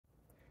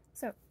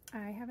So,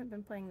 I haven't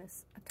been playing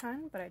this a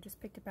ton, but I just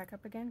picked it back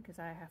up again because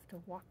I have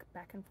to walk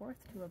back and forth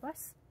to a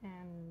bus,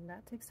 and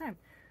that takes time.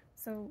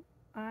 So,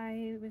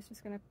 I was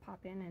just going to pop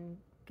in and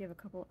give a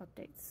couple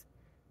updates.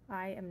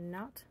 I am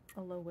not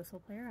a low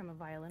whistle player, I'm a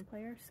violin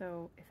player,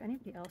 so if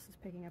anybody else is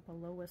picking up a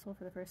low whistle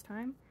for the first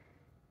time,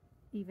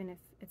 even if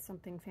it's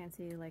something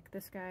fancy like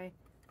this guy,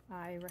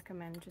 I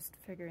recommend just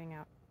figuring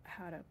out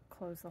how to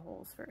close the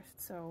holes first.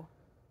 So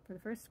for the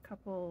first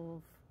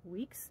couple of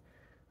weeks,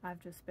 I've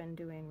just been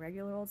doing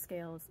regular old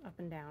scales up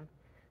and down.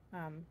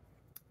 And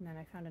then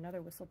I found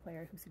another whistle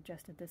player who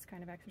suggested this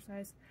kind of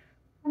exercise.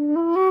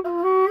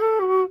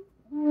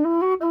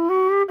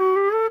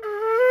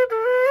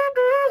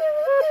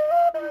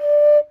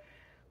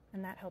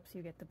 And that helps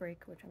you get the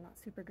break, which I'm not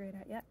super great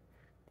at yet.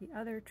 The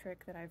other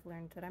trick that I've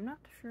learned that I'm not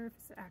sure if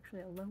it's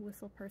actually a low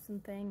whistle person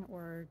thing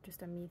or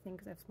just a me thing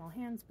because I have small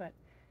hands, but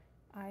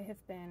I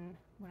have been,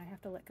 when I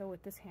have to let go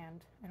with this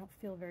hand, I don't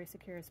feel very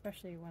secure,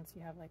 especially once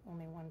you have like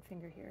only one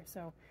finger here.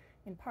 So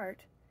in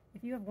part,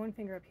 if you have one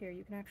finger up here,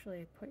 you can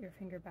actually put your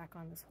finger back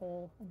on this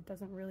hole, and it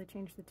doesn't really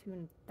change the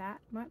tune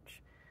that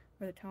much,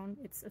 or the tone.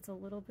 It's a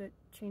little bit,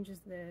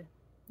 changes the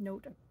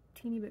note a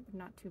teeny bit, but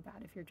not too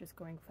bad if you're just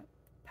going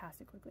past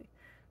it quickly.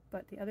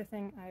 But the other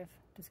thing I've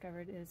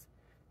discovered is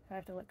if I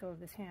have to let go of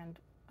this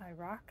hand, I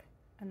rock,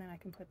 and then I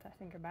can put that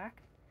finger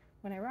back.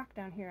 When I rock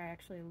down here, I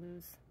actually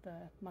lose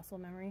the muscle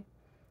memory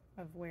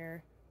of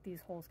where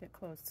these holes get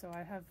closed, so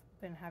I have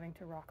been having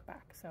to rock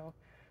back. So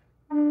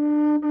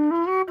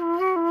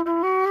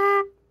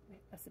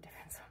wait, that's the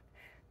difference.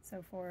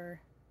 So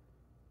for,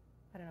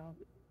 I don't know,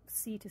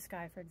 C to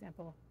sky, for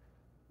example,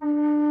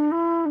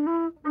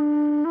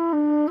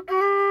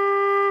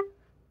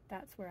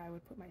 that's where I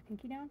would put my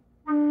pinky down,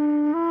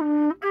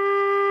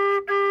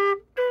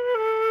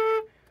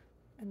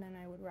 and then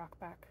I would rock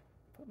back,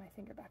 put my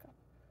finger back up.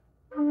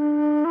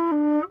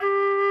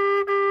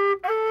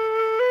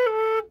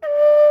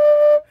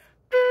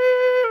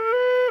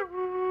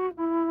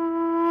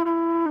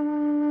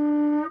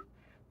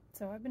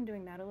 So I've been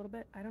doing that a little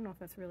bit. I don't know if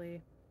that's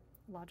really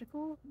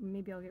logical.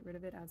 Maybe I'll get rid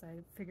of it as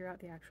I figure out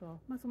the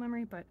actual muscle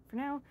memory, but for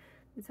now,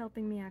 it's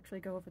helping me actually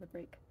go over the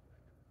break.